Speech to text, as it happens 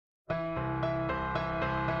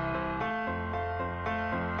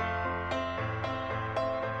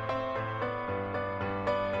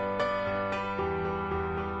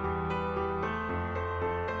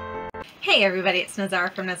Hey everybody, it's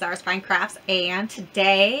Nazara from nazarasfinecrafts, and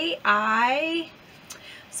today I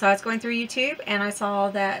was going through YouTube and I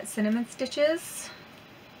saw that Cinnamon Stitches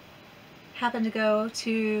happened to go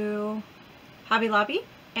to Hobby Lobby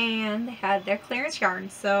and they had their clearance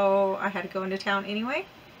yarn, so I had to go into town anyway.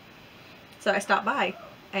 So I stopped by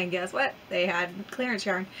and guess what? They had clearance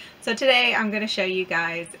yarn. So today I'm going to show you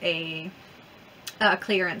guys a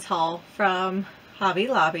clearance haul from Hobby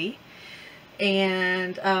Lobby.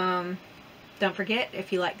 And don't forget,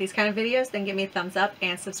 if you like these kind of videos, then give me a thumbs up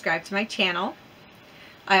and subscribe to my channel.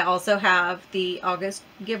 I also have the August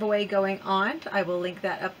giveaway going on. I will link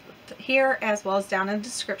that up here as well as down in the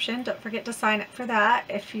description. Don't forget to sign up for that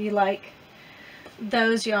if you like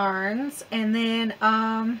those yarns. And then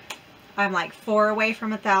I'm like 4 away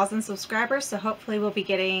from 1,000 subscribers, so hopefully we'll be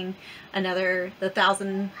getting the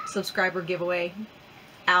 1,000 subscriber giveaway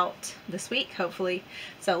out this week, hopefully.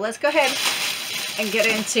 So let's go ahead and get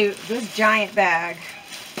into this giant bag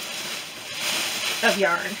of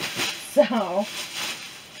yarn. So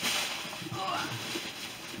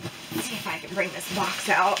let's see if I can bring this box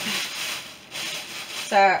out.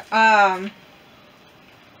 So I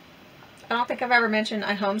don't think I've ever mentioned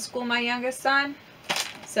I homeschool my youngest son,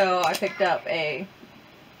 so I picked up a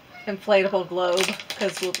inflatable globe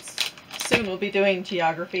because soon we'll be doing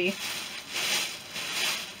geography.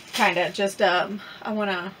 Kind of just I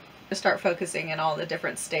want to start focusing in all the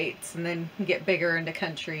different states and then get bigger into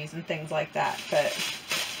countries and things like that. But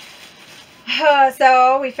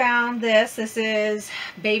so we found this. This is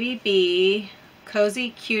Baby Bee,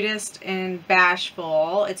 Cozy, Cutest, and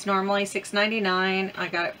Bashful. It's normally $6.99. I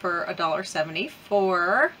got it for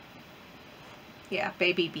 $1.74. Yeah,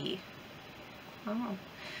 Baby Bee. Oh,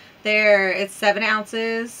 there. It's 7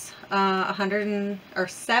 ounces,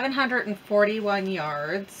 741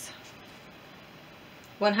 yards.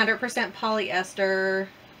 100% polyester,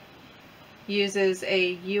 uses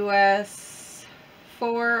a US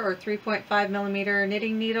 4 or 3.5 millimeter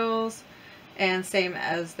knitting needles, and same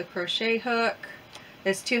as the crochet hook.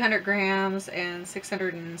 It's 200 grams and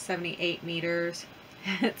 678 meters.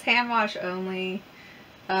 It's hand wash only.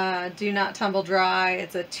 Do not tumble dry.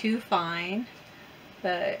 It's a 2 fine,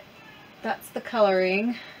 but that's the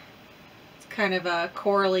coloring. It's kind of a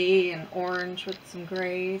corally and orange with some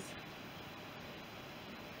grays.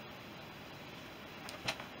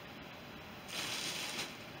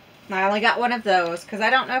 I only got one of those because I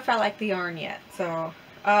don't know if I like the yarn yet. So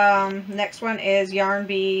next one is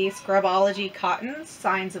Yarnbee Scrubology Cotton,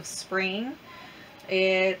 Signs of Spring.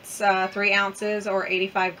 It's 3 ounces or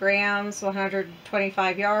 85 grams,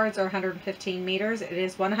 125 yards or 115 meters. It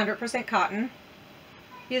is 100% cotton.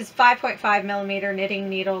 Uses 5.5 millimeter knitting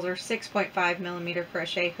needles or 6.5 millimeter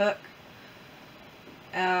crochet hook.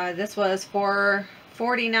 This was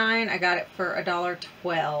 $4.49. I got it for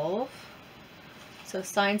 $1.12. So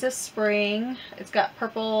Signs of Spring. It's got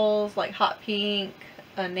purples, like hot pink,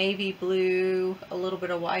 a navy blue, a little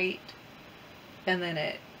bit of white, and then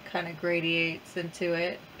it kind of gradiates into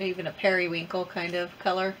it, even a periwinkle kind of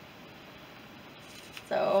color.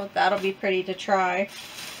 So that'll be pretty to try.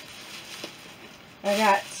 I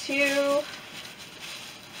got two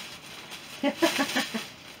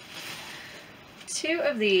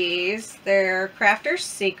of these. They're Crafter's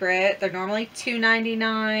Secret. They're normally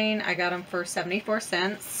 $2.99. I got them for 74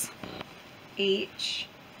 cents each.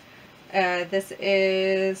 This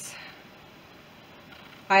is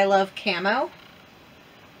I Love Camo.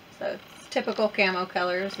 So it's typical camo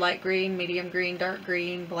colors: light green, medium green, dark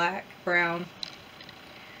green, black, brown.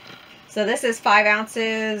 So this is 5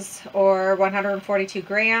 ounces or 142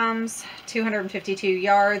 grams, 252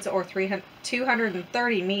 yards or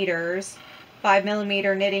 230 meters. 5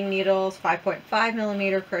 millimeter knitting needles, 5.5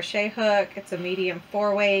 millimeter crochet hook. It's a medium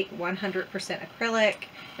 4-weight, 100% acrylic,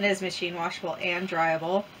 and it is machine washable and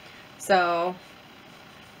dryable. So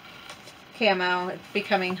camo, it's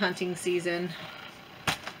becoming hunting season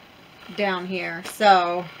down here,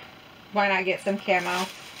 so why not get some camo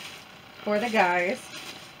for the guys?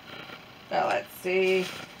 So let's see.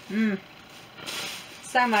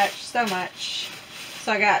 So much.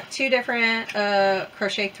 So I got 2 different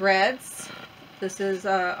crochet threads. This is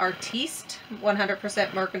Artiste,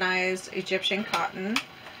 100% mercanized Egyptian cotton.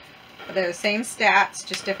 They're the same stats,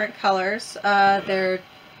 just different colors. They're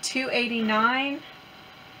 $2.89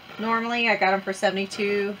 normally. I got them for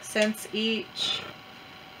 72 cents each.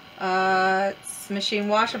 It's machine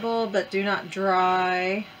washable, but do not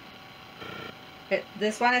dry.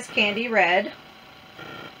 This one is candy red.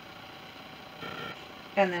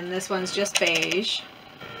 And then this one's just beige.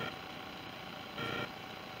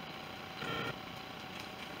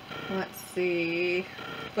 Let's see.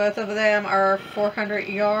 Both of them are 400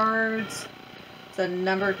 yards. It's a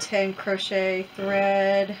number 10 crochet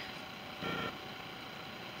thread.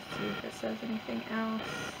 Let's see if it says anything else.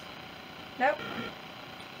 Nope.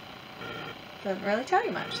 Doesn't really tell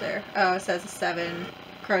you much there. Oh, it says a 7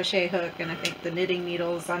 crochet hook, and I think the knitting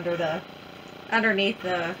needle's underneath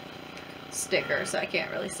the sticker, so I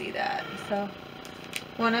can't really see that. So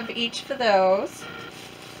one of each for those.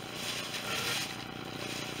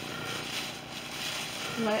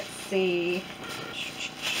 Let's see.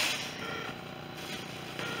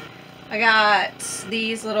 I got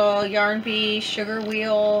these little yarnbee sugar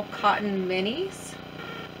wheel cotton minis.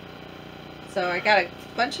 So I got a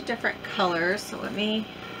bunch of different colors. So let me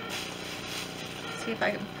see if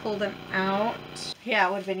I can pull them out. Yeah,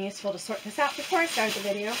 it would have been useful to sort this out before I started the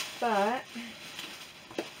video, but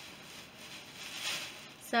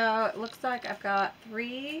so it looks like I've got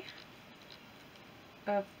 3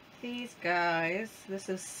 of these guys. This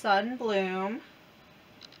is Sun Bloom.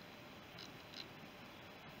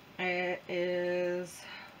 It is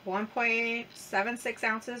 1.76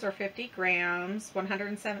 ounces or 50 grams,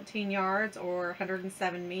 117 yards or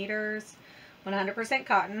 107 meters, 100%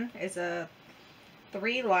 cotton. Is a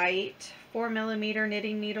 3 light, 4 millimeter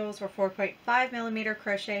knitting needles or 4.5 millimeter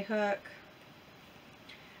crochet hook.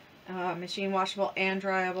 Machine washable and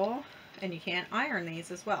dryable, and you can iron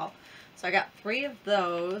these as well. So I got 3 of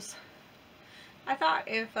those. I thought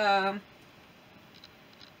if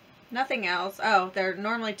nothing else, oh, they're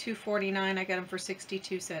normally $2.49. I got them for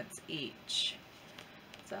 62 cents each.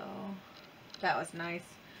 So that was nice.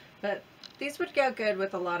 But these would go good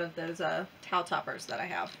with a lot of those towel toppers that I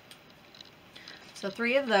have. So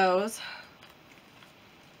 3 of those.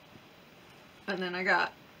 And then I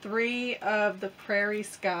got 3 of the Prairie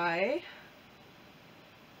Sky,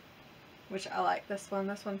 which I like this one.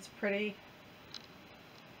 This one's pretty.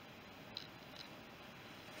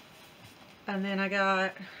 And then I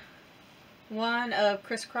got 1 of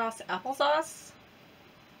Crisscross Applesauce.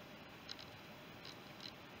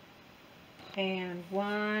 And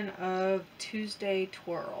 1 of Tuesday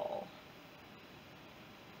Twirl.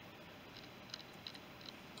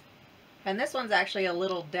 And this one's actually a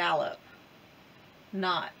little dollop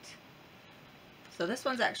knot. So this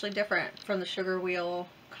one's actually different from the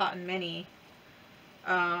Sugarwheelcottonmini.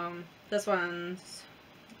 This one's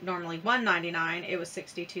normally $1.99. It was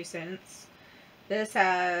 62 cents. This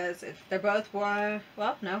has, they're both one,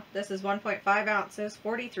 well, no, this is 1.5 ounces,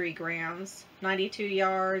 43 grams, 92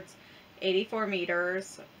 yards, 84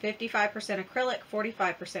 meters, 55% acrylic,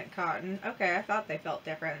 45% cotton. Okay, I thought they felt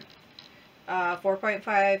different.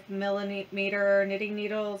 4.5 millimeter knitting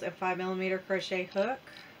needles and 5 millimeter crochet hook.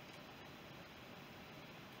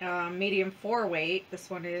 Medium 4 weight, this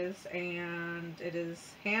one is, and it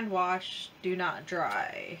is hand wash, do not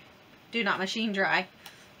dry. Do not machine dry.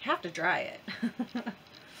 You have to dry it.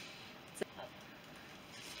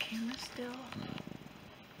 Camera still.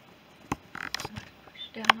 Push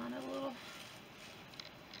down on it a little.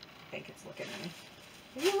 I think it's looking at me.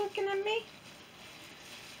 Are you looking at me?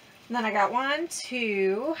 And then I got 1,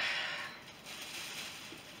 2,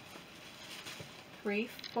 3,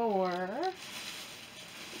 4,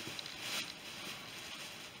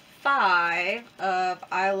 5 of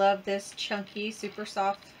Ilovethischunky super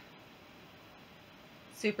soft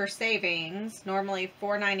super savings. Normally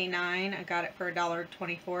 $4.99. I got it for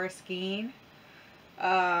 $1.24 a skein.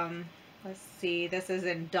 Let's see, this is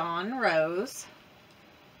in Dawn Rose.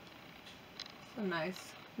 So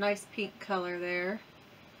nice pink color there.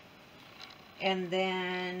 And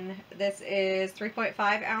then this is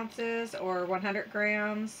 3.5 ounces or 100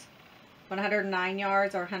 grams, 109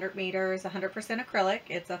 yards or 100 meters, 100% acrylic.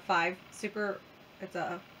 It's a it's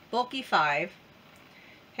a bulky 5.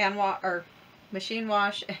 Hand wash or machine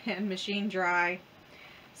wash and machine dry.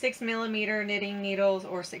 6 millimeter knitting needles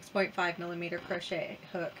or 6.5 millimeter crochet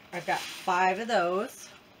hook. I've got 5 of those.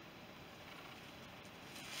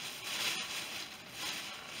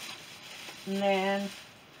 And then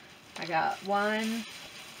I got 1,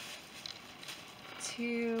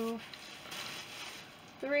 2,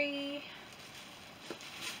 3,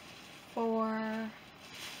 4,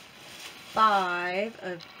 5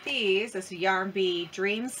 of these. This is Yarnbee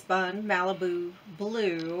Dreamspun Malibu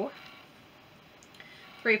Blue.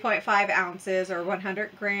 3.5 ounces or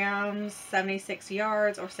 100 grams, 76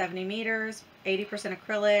 yards or 70 meters, 80%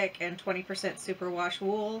 acrylic and 20% superwash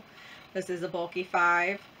wool. This is a bulky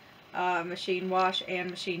 5. Machine wash and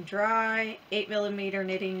machine dry. 8 millimeter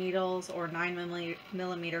knitting needles or 9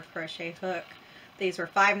 millimeter crochet hook. These were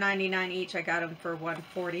 $5.99 each. I got them for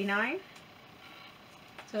 $1.49.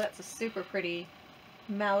 So that's a super pretty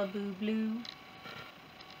Malibu blue.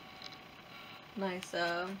 Nice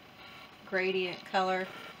gradient color.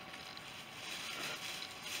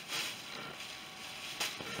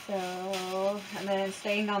 So, and then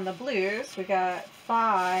staying on the blues, we got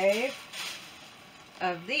 5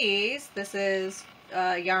 of these. This is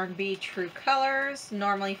yarnbee True Colors,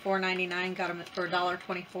 normally $4.99, got them for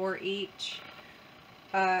 $1.24 each.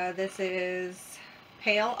 This is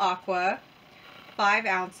Pale Aqua, 5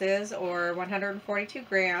 ounces or 142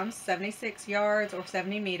 grams, 76 yards or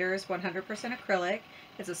 70 meters, 100% acrylic.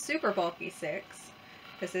 It's a super bulky 6.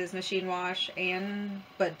 This is machine wash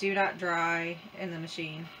but do not dry in the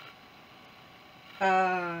machine.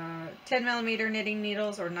 10mm knitting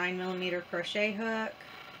needles or 9mm crochet hook.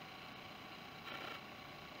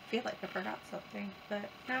 I feel like I forgot something, but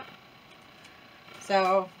no.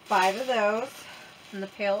 So 5 of those in the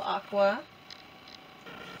Pale Aqua.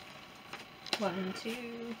 1, 2,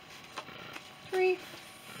 3,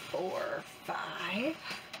 4, 5.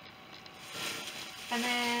 And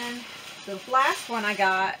then the last one I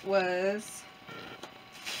got was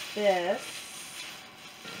this.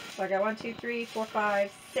 So I got 1, 2, 3, 4,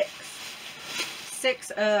 5, 6.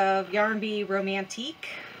 6 of yarnbee Romantique.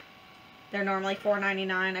 They're normally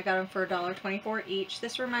 $4.99. I got them for $1.24 each.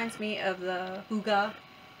 This reminds me of the Huga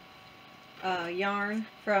yarn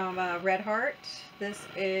from Red Heart. This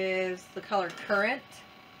is the color Current.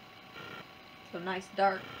 So nice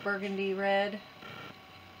dark burgundy red.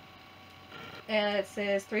 And it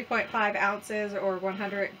says 3.5 ounces or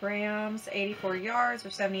 100 grams, 84 yards or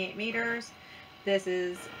 78 meters. This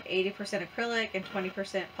is 80% acrylic and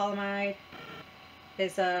 20% polyamide.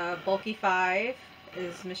 It's a bulky 5.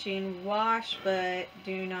 Is machine wash but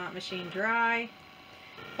do not machine dry.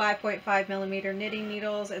 5.5mm knitting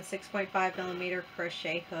needles and 6.5mm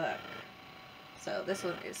crochet hook. So this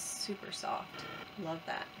one is super soft. Love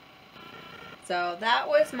that. So that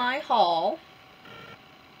was my haul.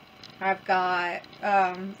 I've got,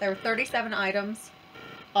 there were 37 items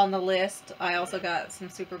on the list. I also got some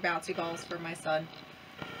super bouncy balls for my son.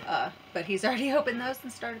 But he's already opened those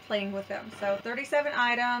and started playing with them. So 37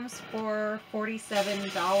 items for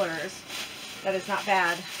 $47. That is not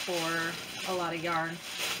bad for a lot of yarn.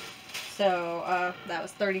 So that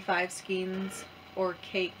was 35 skeins or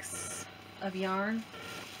cakes of yarn.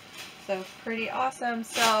 So pretty awesome.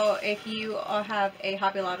 So if you have a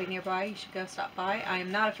Hobby Lobby nearby, you should go stop by. I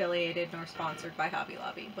am not affiliated nor sponsored by Hobby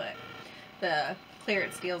Lobby, but the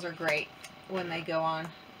clearance deals are great when they go on.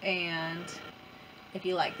 And if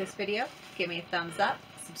you like this video, give me a thumbs up,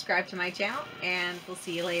 subscribe to my channel, and we'll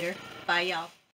see you later. Bye, y'all.